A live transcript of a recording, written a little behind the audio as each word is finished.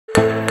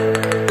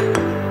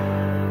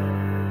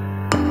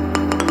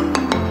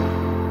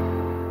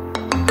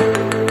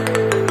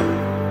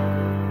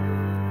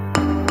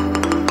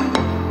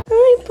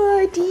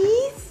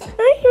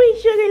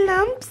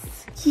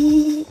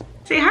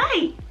Say hi.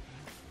 You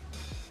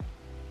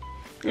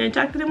wanna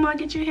talk to them while I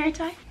get your hair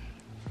tied?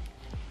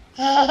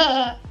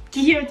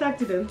 Can you talk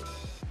to them?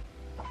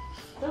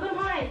 Tell them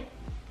hi.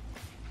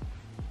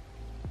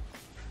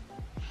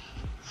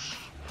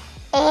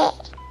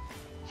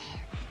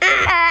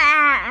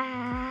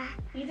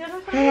 You tell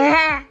them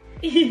hi?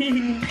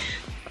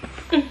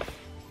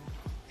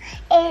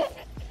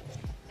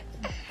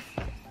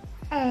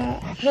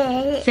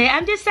 Say,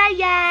 I'm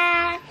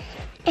Josiah.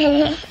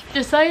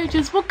 Josiah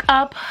just woke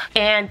up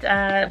and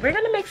we're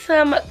gonna make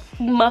some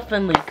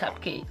muffinly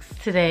cupcakes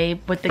today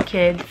with the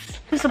kids.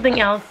 Do something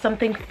else,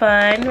 something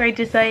fun, right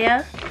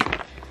Josiah?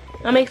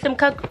 I'll make some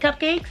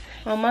cupcakes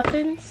or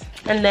muffins,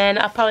 and then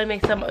I'll probably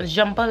make some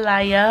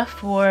jambalaya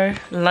for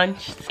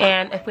lunch,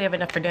 and if we have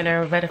enough for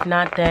dinner, but if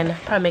not, then I'll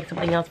probably make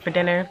something else for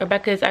dinner.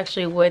 Rebecca is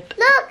actually with...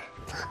 Look!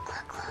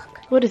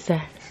 What is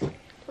that?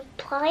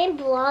 Applying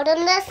blood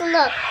on this,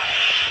 look.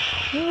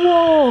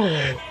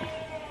 Whoa!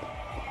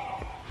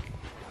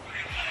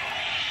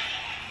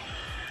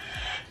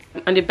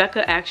 And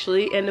Rebecca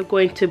actually ended up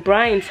going to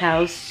Brian's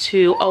house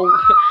to,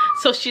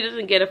 so she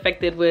doesn't get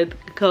affected with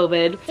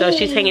COVID. So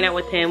she's hanging out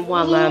with him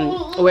while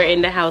we're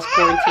in the house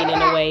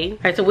quarantining away. All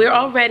right, so we're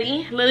all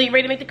ready. Lily, you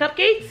ready to make the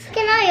cupcakes?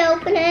 Can I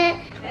open it?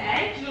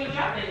 Okay, you wanna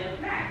drop it in the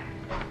crack?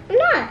 I'm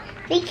not.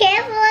 Be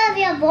careful of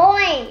your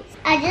voice.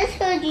 I just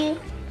heard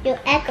your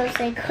echo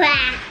say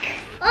crack.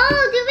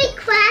 Oh, did we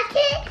crack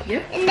it?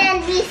 Yep. And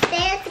then we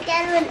stand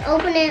together and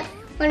open it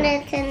when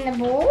it's in the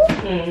bowl?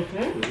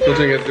 Mm-hmm. Which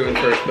one are you guys doing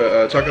first?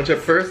 The chocolate chip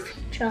first?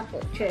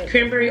 Chocolate chip.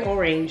 Cranberry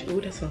orange.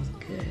 Ooh, that sounds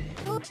good.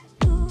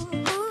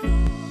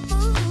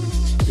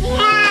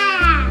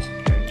 Yeah!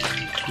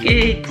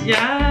 Good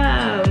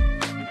job.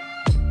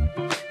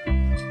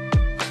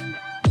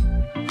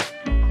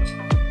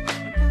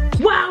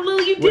 Wow,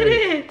 Lily, you did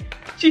it.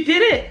 She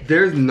did it.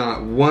 There's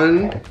not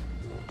one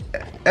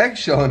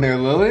eggshell in there,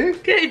 Lily.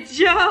 Good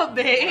job,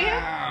 babe.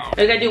 Wow.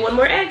 I gotta do one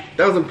more egg.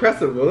 That was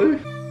impressive, Lily.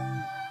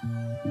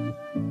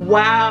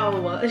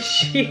 Wow,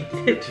 she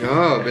did. Good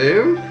job,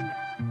 babe.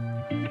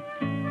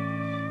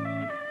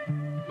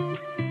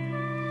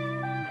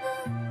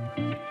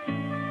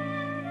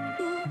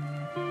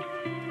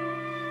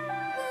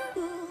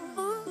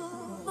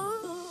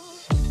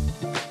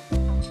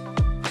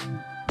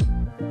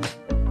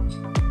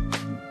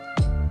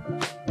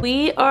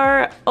 We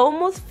are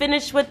almost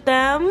finished with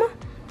them.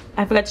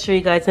 I forgot to show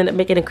you guys, I ended up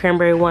making a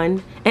cranberry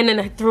one. And then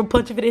I threw a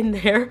bunch of it in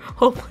there.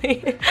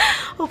 Hopefully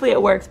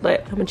it works,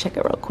 but I'm gonna check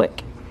it real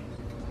quick.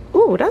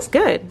 Ooh, that's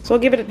good. So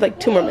I'll give it like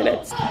 2 more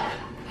minutes. Let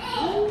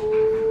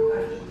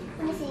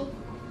me see.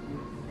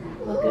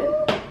 Look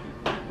good?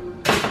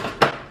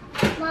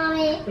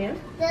 Mommy, Yeah?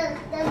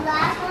 the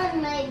last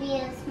one might be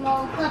a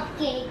small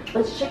cupcake.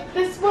 Let's check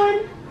this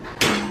one.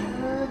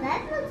 Oh,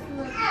 that looks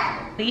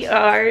good. We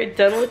are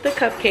done with the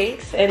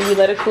cupcakes and we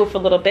let it cool for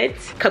a little bit.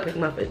 Cupcake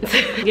muffins.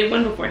 Get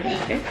one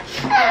beforehand, okay?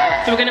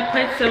 So we're gonna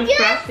put some You're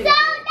frosting. so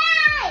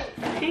nice!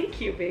 Thank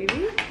you,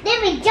 baby.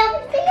 Then we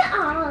jump into your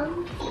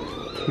arms.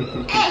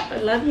 I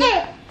love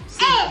you.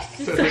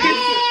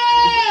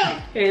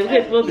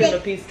 Here, we'll give him a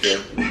piece too.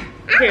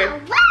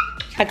 Here.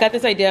 I got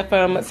this idea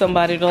from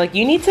somebody. They're like,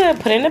 you need to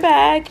put it in a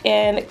bag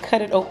and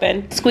cut it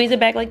open. Squeeze it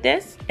back like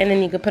this, and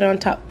then you can put it on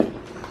top.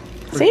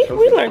 See,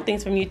 we learned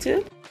things from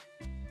YouTube.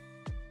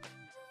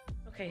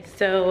 Okay,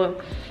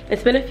 so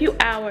it's been a few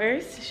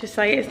hours.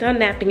 Josiah is now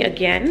napping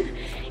again,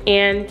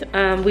 and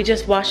we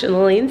just washed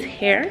Lillian's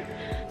hair.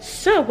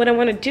 So what I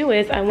want to do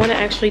is I want to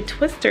actually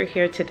twist her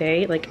hair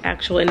today, like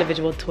actual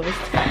individual twist.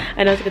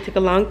 I know it's gonna take a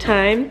long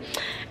time,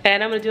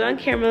 and I'm gonna do it on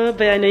camera,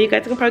 but I know you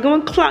guys are probably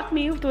gonna clock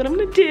me with what I'm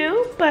gonna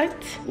do, but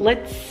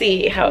let's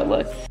see how it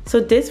looks. So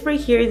this right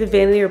here is the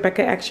vanity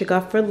Rebecca actually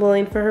got for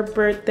Lillian for her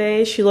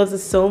birthday. She loves it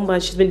so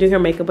much. She's been doing her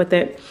makeup with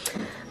it.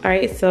 All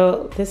right,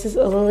 so this is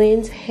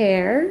Lillian's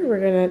hair.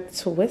 We're gonna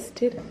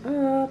twist it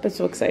up. I'm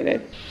so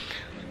excited.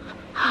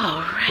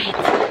 All right,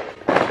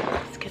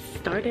 let's get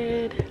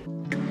started.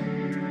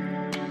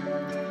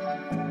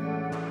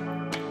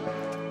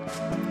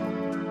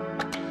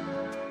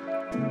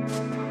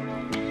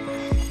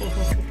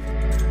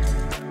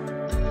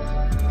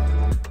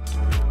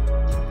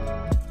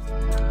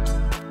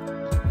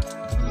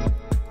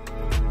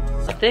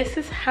 This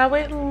is how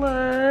it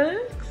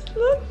looks.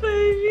 Look,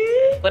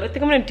 baby. What I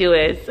think I'm gonna do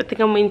is, I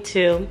think I'm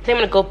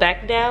gonna go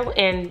back now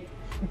and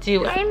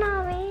do Hi,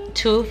 Mommy.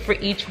 2 for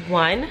each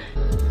one.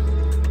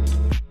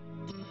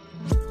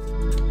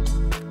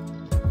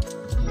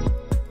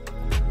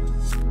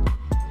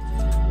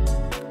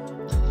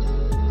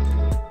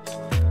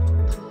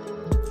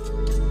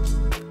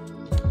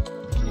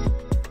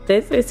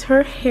 This is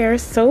her hair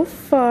so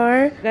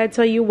far. I gotta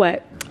tell you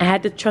what, I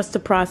had to trust the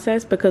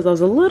process because I was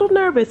a little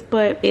nervous,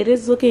 but it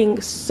is looking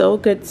so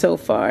good so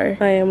far.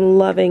 I am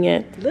loving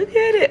it. Look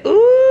at it.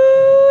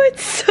 Ooh,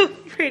 it's so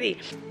pretty.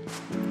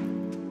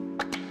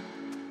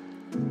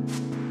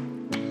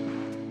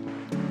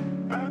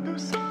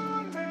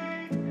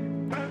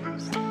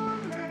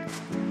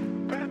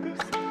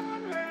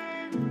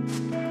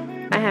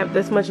 have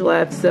this much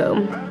left, so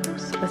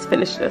let's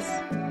finish this.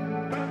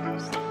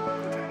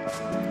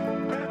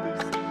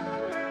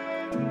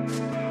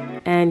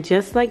 And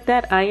just like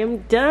that, I am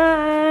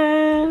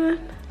done.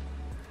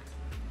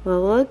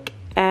 Well, look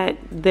at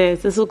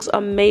this. This looks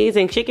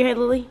amazing. Shake your head,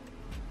 Lily.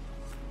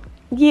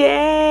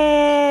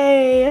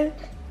 Yay!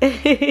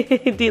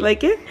 Do you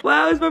like it?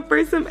 Wow, it's my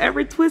first time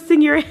ever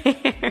twisting your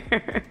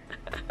hair.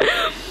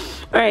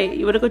 All right,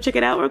 you wanna go check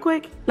it out real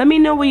quick? Let me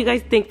know what you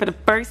guys think for the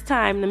first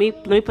time. Let me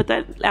put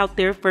that out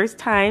there, first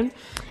time.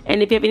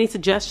 And if you have any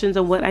suggestions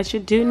on what I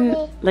should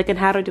do, like and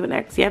how to do it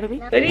next. Yeah, baby?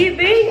 What do you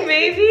think,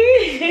 baby?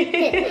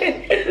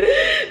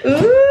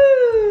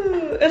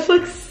 Ooh, this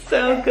looks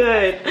so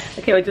good.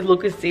 I can't wait till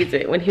Lucas sees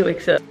it when he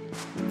wakes up.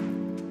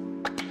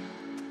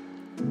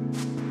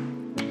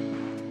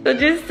 So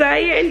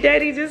Josiah and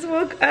Daddy just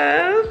woke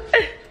up.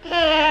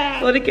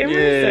 Well, the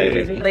camera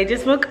started. They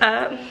just woke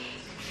up.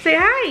 Say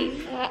hi.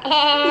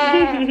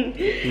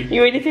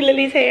 You ready to see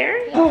Lily's hair?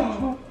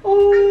 Oh,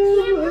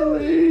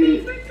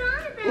 Lily.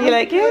 You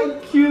like it? How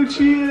cute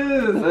she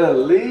is,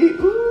 Lily.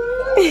 Ooh.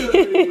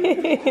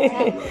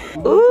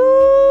 Ooh.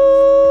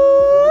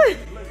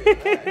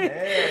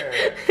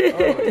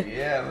 Oh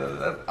yeah,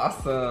 that's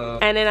awesome.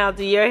 And then I'll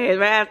do your hair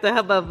right after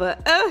her,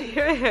 Bubba. Oh,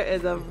 your hair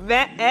is a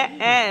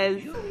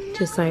mess.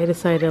 Josiah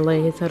decided to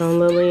lay his head on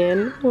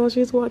Lillian while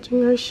she's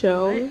watching her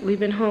show. We've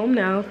been home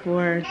now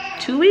for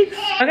 2 weeks.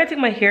 I gotta take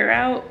my hair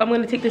out. I'm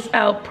gonna take this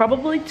out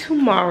probably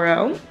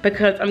tomorrow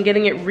because I'm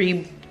getting it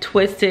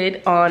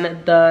re-twisted on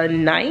the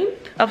 9th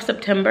of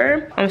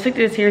September. I'm gonna stick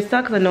to this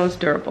hairstyle because I know it's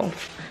durable.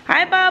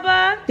 Hi,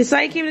 Baba.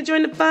 Josiah came to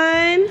join the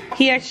fun.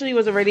 He actually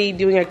was already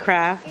doing a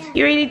craft.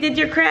 You already did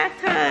your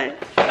craft, huh?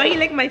 Oh, you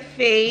like my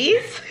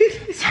face?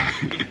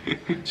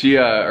 She,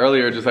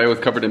 earlier, Josiah was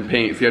covered in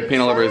paint. So he had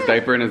paint all over his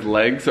diaper and his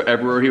legs. So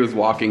everywhere he was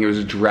walking, he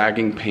was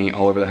dragging paint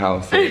all over the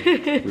house. So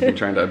we've been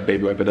trying to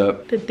baby wipe it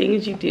up. The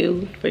things you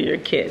do for your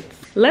kids.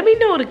 Let me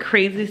know the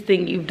craziest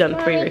thing you've done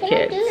for your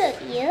kids.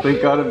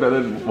 Thank God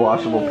invented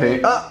washable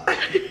paint.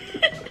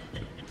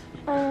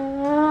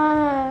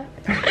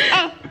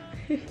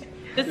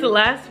 This is the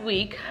last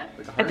week.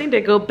 I think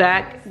they go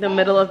back the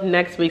middle of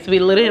next week. So we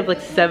literally have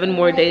like 7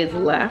 more days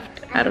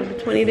left out of the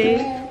 20 days.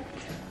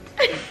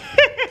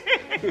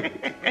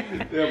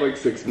 They have like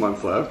 6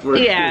 months left.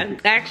 Yeah,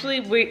 actually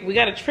we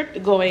got a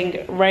trip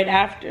going right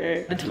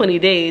after the 20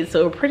 days.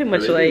 So we're pretty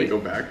much like... go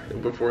back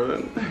before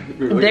then?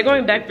 They're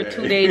going back for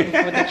 2 days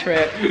before the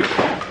trip.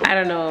 I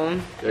don't know.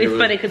 It's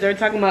funny because they're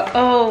talking about,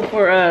 oh,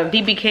 for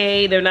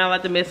VBK, they're not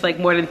allowed to miss like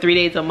more than 3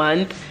 days a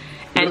month.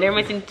 And they're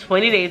missing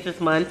 20 days this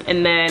month.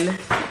 And then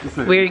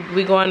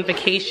we go on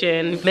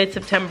vacation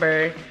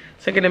mid-September.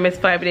 So we're gonna miss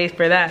 5 days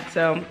for that.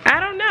 So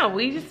I don't know.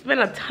 We just spent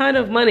a ton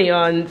of money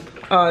on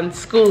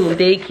school and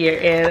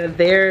daycare, and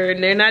they're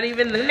not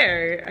even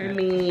there. I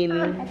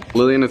mean,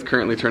 Lillian is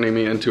currently turning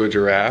me into a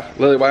giraffe.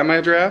 Lily, why am I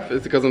a giraffe?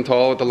 Is it because I'm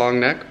tall with the long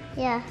neck?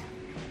 Yeah.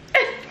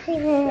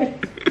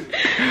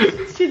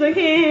 she's like,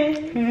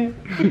 hey.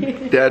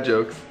 Dad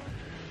jokes.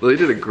 Lily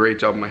did a great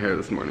job on my hair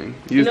this morning.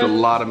 You used a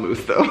lot of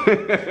mousse though.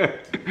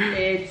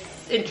 It's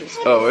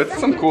interesting. Oh, it's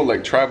some cool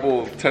like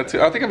tribal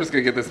tattoo. I think I'm just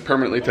gonna get this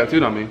permanently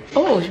tattooed on me.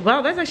 Oh,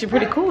 wow, that's actually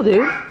pretty cool,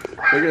 dude.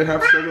 They're gonna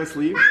have circle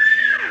sleeve.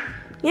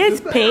 Yeah, it's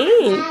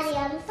paint. Daddy,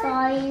 I'm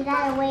sorry. You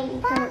gotta wait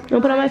until... You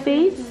wanna put on my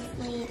face?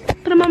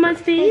 Put them on my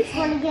face? I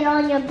want to get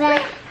on your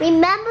back.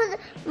 Remember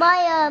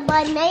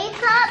my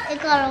makeup?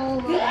 It got all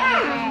over my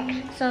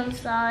head. So I'm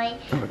sorry,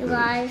 you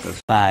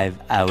guys. 5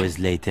 hours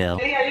later.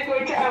 Are you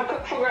going to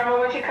cook for Grandma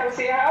when she comes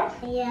to your house?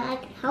 Yeah, I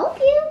can help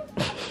you.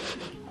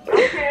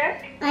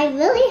 Okay. I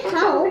really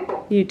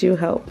help. You do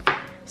help.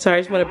 Sorry,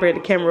 I just want to bring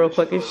the camera real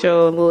quick and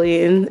show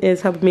Lillian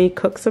is helping me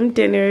cook some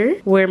dinner.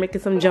 We're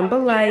making some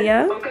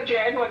jambalaya. Uncle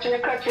Jared, watching the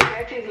cut your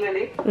veggies,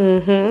 Lily.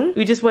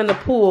 We just went in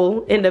the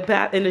pool in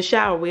the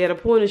shower. We had a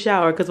pool in the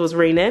shower because it was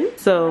raining.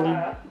 So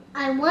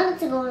I wanted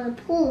to go in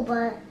the pool,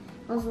 but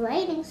it was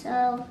raining,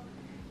 so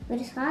we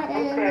just got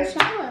in the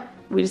shower.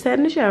 we just had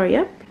in the shower.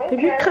 Yep.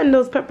 Baby, you're cutting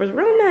those peppers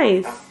real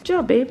nice. Good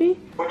job, baby.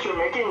 What you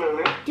making,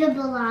 Lily?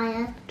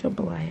 Jambalaya.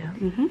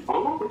 Jambalaya.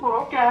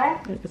 Oh, okay.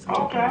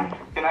 Okay.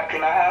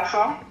 Can I have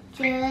some?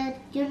 Jared,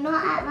 you're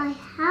not at my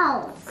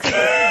house. You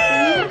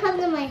need to come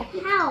to my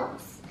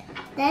house.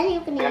 Then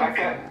you can eat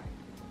it.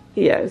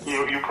 Yes.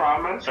 You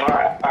promise? All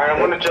right. I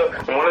want to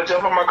jump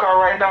in my car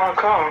right now and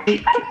come. You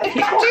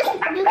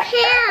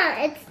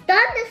can't. It's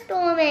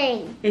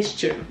thunderstorming. It's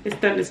true. It's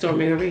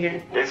thunderstorming over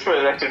here. It's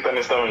pretty actually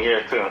thunderstorming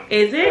here too.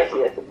 Is it?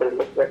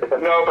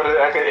 No, but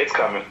it's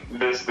coming.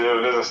 There's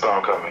a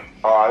storm coming.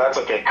 Oh, that's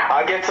okay.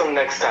 I'll get some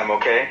next time,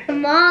 okay?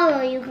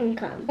 Tomorrow you can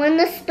come. When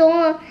the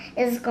storm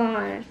is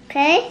gone,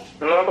 okay?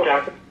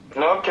 Okay.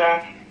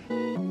 Okay.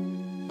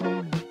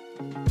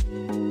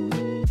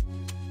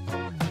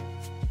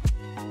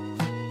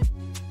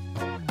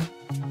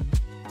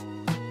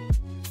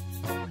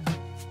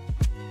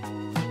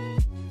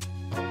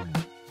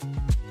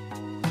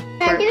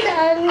 Can I do the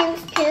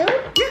onions too?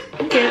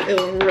 Okay, it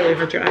will really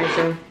hurt your eyes,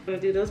 so I'm gonna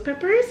do those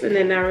peppers, and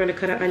then now we're gonna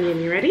cut an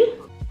onion. You ready?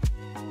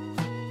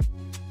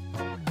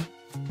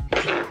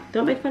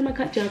 Don't make fun of my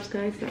cut jobs,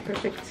 guys. Not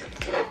perfect.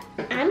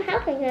 I'm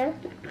helping her.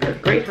 You're a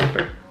great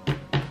helper.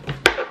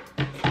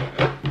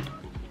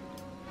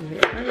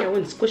 I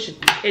wouldn't squish it.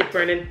 It's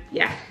burning.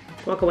 Yeah.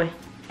 Walk away.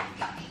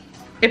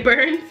 It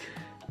burns.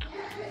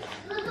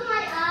 Look at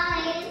my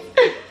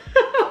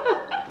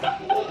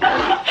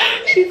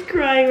eyes. She's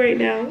crying right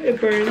now.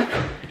 It burns.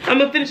 I'm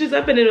gonna finish this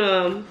up and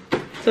then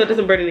so it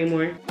doesn't burn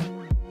anymore.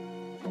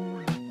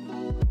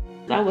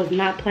 I was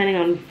not planning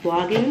on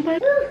vlogging,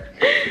 but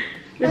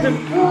there's a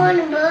burn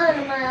in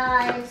my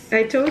eyes.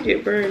 I told you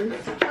it burns.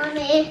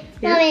 Mommy,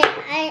 Yeah. Mommy,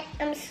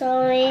 I'm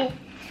sorry.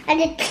 I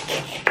did.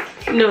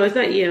 No, it's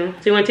not you.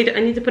 So you want to take it?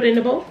 I need to put it in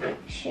the bowl?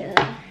 Sure.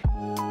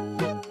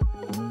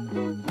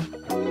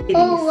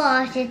 Oh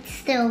gosh, it's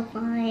still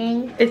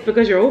flying. It's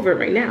because you're over it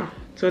right now.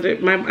 So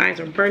that my eyes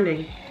are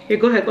burning. Here,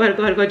 go ahead,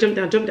 jump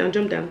down. I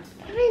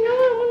know,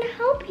 I want to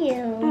help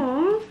you.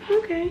 Aw,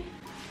 okay.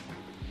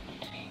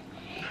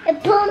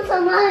 It burns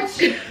so much.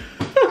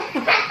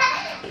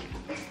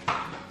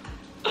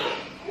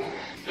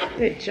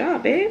 Good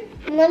job, babe.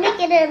 Let me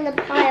get it in the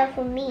pile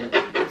for me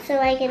so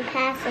I can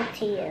pass it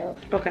to you.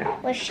 Okay.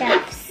 We're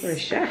chefs. We're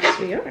chefs,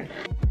 we are.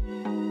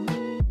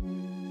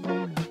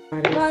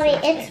 Mommy,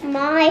 it's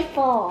my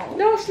fault.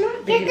 No, it's not,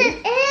 Yes, baby.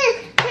 it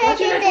is. Watch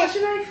your knife, watch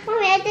your knife.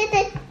 Mommy, I did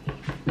this.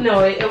 No,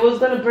 it was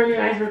gonna burn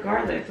your eyes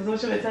regardless. That's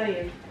what I'm trying to tell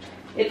you.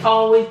 It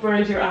always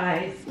burns your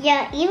eyes.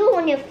 Yeah, even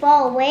when you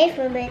fall away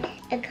from it,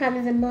 it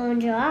comes and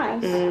burns your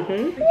eyes.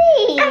 Mm-hmm.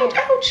 Please. Ouch,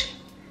 ouch.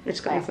 I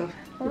just got myself.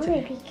 It's Mommy,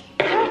 okay. be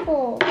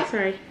careful.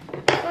 Sorry.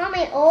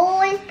 Mommy,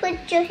 always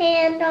put your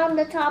hand on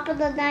the top of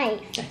the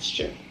knife. That's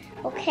true.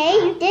 Okay?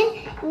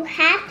 You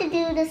have to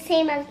do the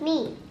same as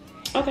me.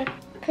 Okay.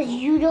 Because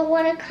you don't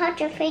want to cut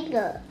your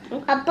finger.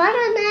 Okay. A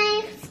butter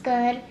knife's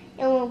good.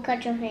 It won't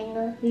cut your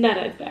finger. Not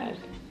as bad.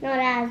 Not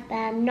as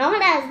bad.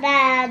 Not as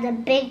bad as a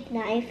big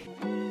knife.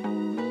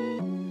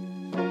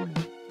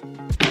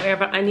 We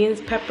have our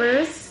onions,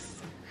 peppers,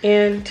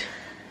 and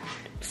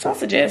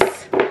sausages.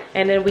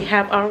 And then we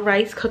have our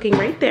rice cooking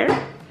right there.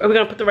 Or we're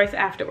gonna put the rice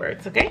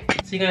afterwards, okay?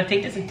 So you're gonna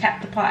take this and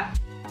tap the pot.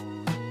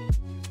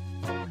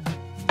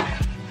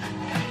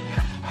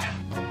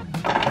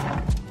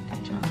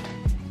 Good job.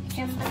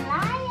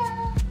 Jambalaya.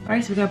 All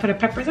right, so we're gonna put our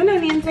peppers and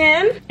onions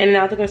in. And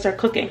now they're gonna start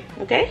cooking,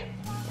 okay?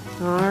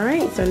 All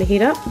right, starting to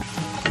heat up.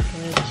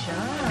 Good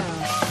job.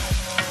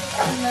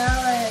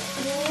 Smell it.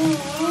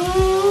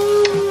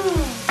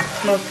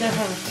 Smells good,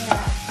 huh?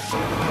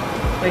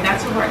 Yeah. Wait, not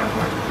too hard, not too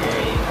hard. There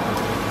you go.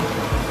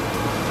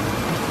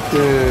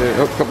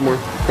 Yeah. Oh, couple more.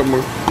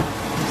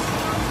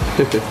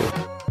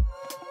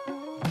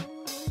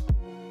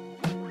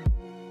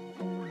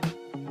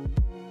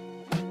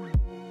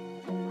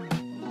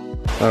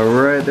 All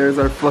right, there's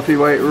our fluffy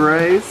white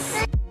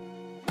rice.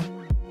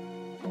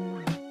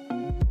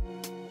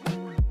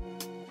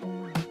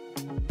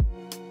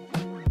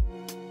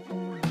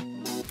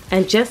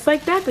 And just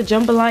like that, the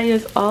jambalaya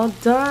is all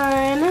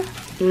done.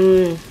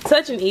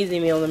 Such an easy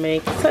meal to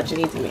make. Such an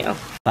easy meal.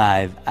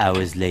 5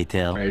 hours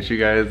later. All right, you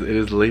guys, it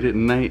is late at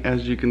night.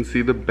 As you can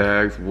see, the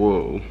bags,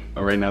 whoa.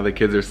 Right now the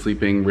kids are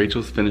sleeping.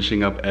 Rachel's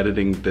finishing up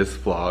editing this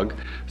vlog.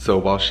 So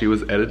while she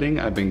was editing,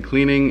 I've been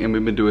cleaning, and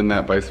we've been doing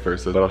that vice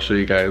versa. But I'll show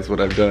you guys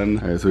what I've done.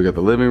 All right, so we got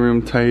the living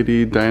room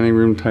tidy, dining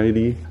room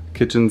tidy.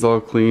 Kitchen's all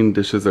clean,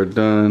 dishes are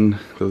done.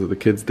 Those are the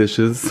kids'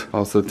 dishes.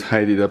 Also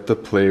tidied up the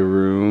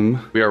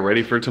playroom. We are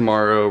ready for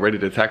tomorrow, ready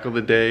to tackle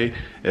the day.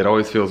 It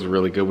always feels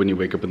really good when you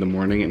wake up in the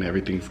morning and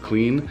everything's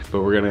clean.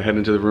 But we're gonna head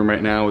into the room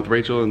right now with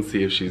Rachel and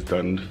see if she's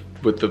done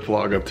with the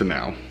vlog up to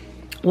now.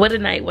 What a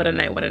night, what a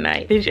night, what a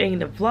night. Finishing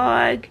the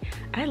vlog.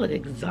 I look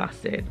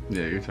exhausted.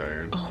 Yeah, you're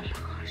tired. Oh my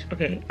gosh.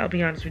 Okay, I'll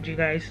be honest with you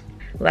guys.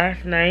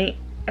 Last night,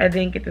 I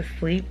didn't get to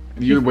sleep.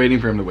 You were waiting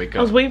for him to wake up.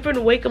 I was waiting for him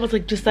to wake up. I was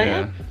like, Josiah,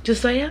 Yeah.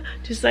 Josiah,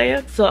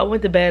 Josiah. So I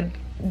went to bed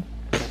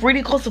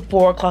pretty close to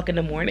 4 o'clock in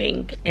the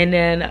morning. And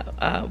then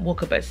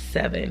woke up at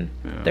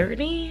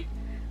 7:30,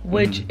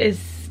 which is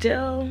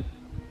still,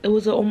 it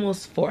was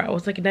almost 4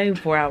 hours. Like not even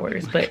 4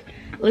 hours, but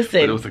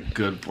listen. But it was a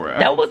good 4 hours.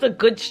 That was a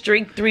good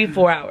straight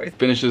 3-4 hours.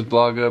 Finish this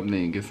vlog up and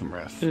then you get some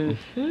rest. I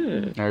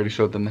already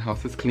showed them the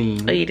house is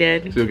clean. Oh, you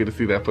did? So you'll get to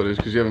see that footage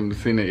because you haven't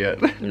seen it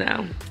yet.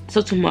 No.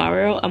 So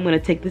tomorrow I'm gonna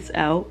take this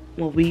out.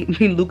 Well, me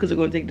and Lucas are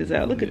gonna take this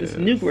out. Look at this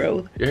new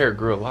growth. Your hair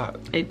grew a lot.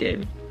 It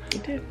did.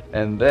 It did.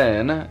 And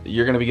then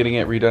you're gonna be getting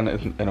it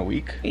redone in a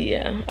week.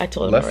 Yeah, I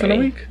told him Less than a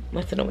already. week?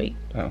 Less than a week.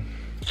 Oh. And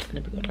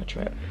then we're going on a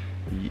trip.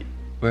 Yeah.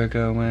 We're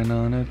going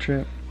on a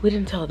trip. We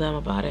didn't tell them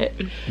about it.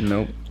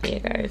 Nope. Yeah,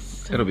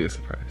 guys. It'll be a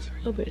surprise.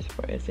 It'll be a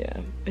surprise,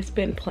 yeah. It's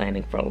been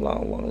planning for a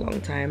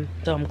long time.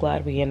 So I'm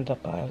glad we ended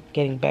up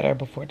getting better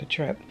before the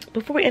trip.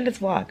 Before we end this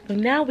vlog,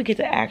 now we get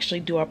to actually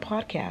do our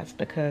podcast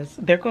because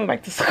they're going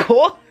back to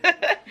school.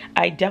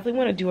 I definitely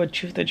want to do a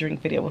truth or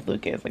drink video with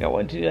Lucas. Like I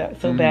want to do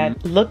that so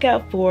bad. Look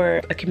out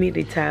for a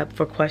community tab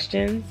for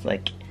questions,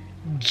 like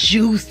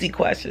juicy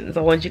questions.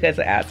 I want you guys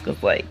to ask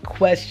us like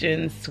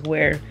questions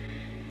where,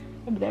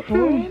 am I that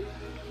boring?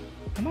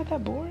 Am I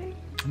that boring?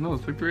 No,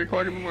 it's like 3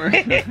 o'clock in the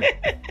morning.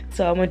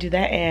 So I'm gonna do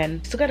that,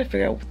 and still gotta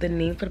figure out the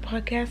name for the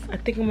podcast. I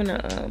think I'm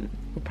gonna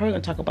we're probably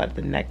gonna talk about it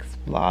the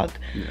next vlog.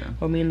 Yeah.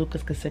 Where me and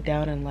Lucas could sit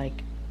down and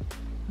like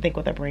think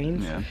with our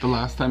brains. Yeah. The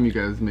last time you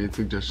guys made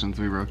suggestions,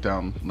 we wrote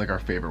down like our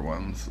favorite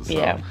ones. So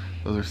yeah.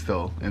 Those are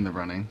still in the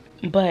running.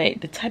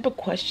 But the type of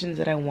questions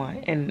that I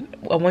want, and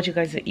I want you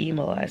guys to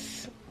email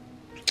us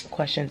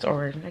questions,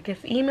 or I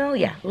guess email.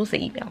 Yeah, we'll say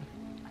email.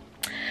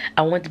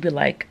 I want it to be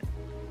like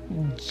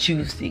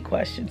juicy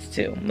questions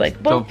too,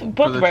 like both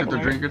for the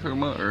regular. drink you're talking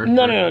about, or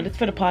No, that's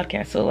for the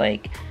podcast. So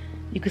like,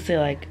 you could say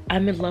like,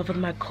 I'm in love with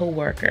my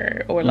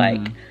coworker, or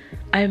like,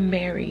 I'm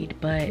married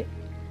but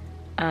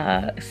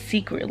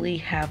secretly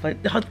have a,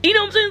 you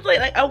know what I'm saying?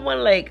 Like I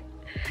want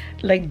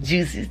like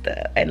juicy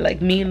stuff, and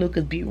like me and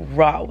Lucas be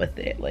raw with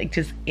it, like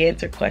just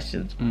answer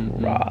questions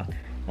raw.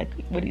 Like,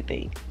 what do you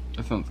think?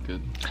 That sounds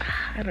good.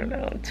 I don't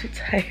know, I'm too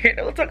tired.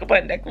 We'll talk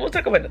about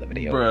another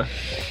video. Bruh.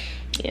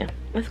 Yeah,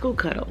 let's go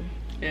cuddle.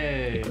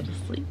 Yay. Go to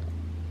sleep.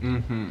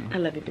 I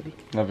love you, baby.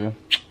 Love you.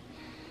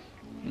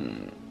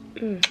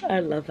 I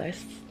love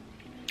us.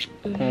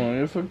 Oh,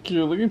 you're so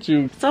cute. Look at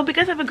you. So,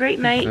 because have a great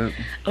night or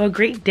a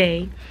great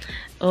day,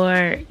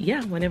 or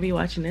yeah, whenever you're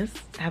watching this,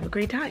 have a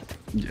great time.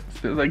 Yes.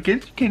 They're like,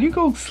 can you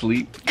go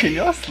sleep? Can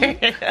y'all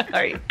sleep?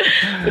 Alright.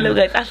 Look,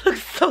 guys, I look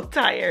so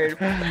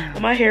tired.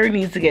 My hair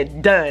needs to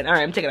get done.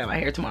 Alright, I'm taking out my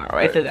hair tomorrow.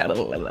 I said that.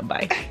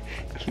 Bye.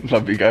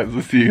 Love you guys.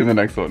 We'll see you in the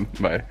next one.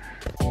 Bye.